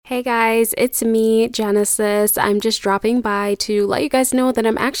Hey guys, it's me, Genesis. I'm just dropping by to let you guys know that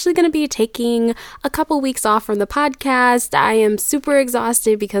I'm actually going to be taking a couple weeks off from the podcast. I am super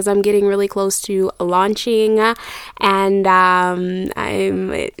exhausted because I'm getting really close to launching and I'm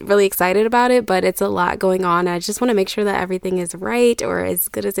really excited about it, but it's a lot going on. I just want to make sure that everything is right or as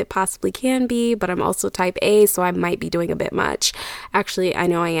good as it possibly can be, but I'm also type A, so I might be doing a bit much. Actually, I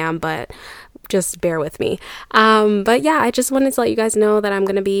know I am, but just bear with me. But yeah, I just wanted to let you guys know that I'm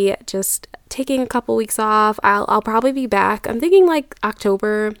going to be just taking a couple weeks off. I'll probably be back. I'm thinking like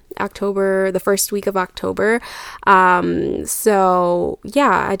October, the first week of October. So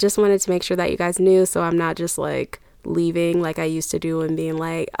yeah, I just wanted to make sure that you guys knew, so I'm not just like leaving like I used to do and being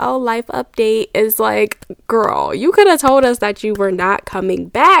like, oh, life update is like, girl, you could have told us that you were not coming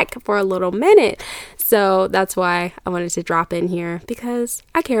back for a little minute. So that's why I wanted to drop in here, because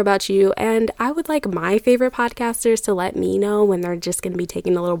I care about you and I would like my favorite podcasters to let me know when they're just going to be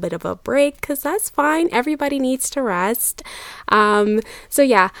taking a little bit of a break, because that's fine. Everybody needs to rest. So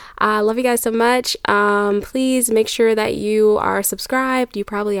yeah, I love you guys so much. Please make sure that you are subscribed. You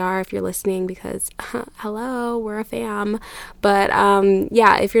probably are if you're listening, because hello, we're a fam. But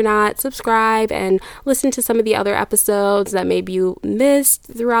yeah, if you're not, subscribe and listen to some of the other episodes that maybe you missed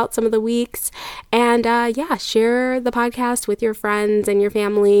throughout some of the weeks. And yeah, share the podcast with your friends and your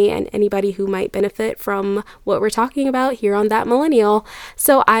family and anybody who might benefit from what we're talking about here on That Millennial.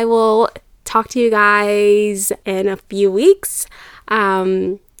 So I will talk to you guys in a few weeks.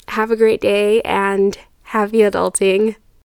 Have a great day and happy adulting.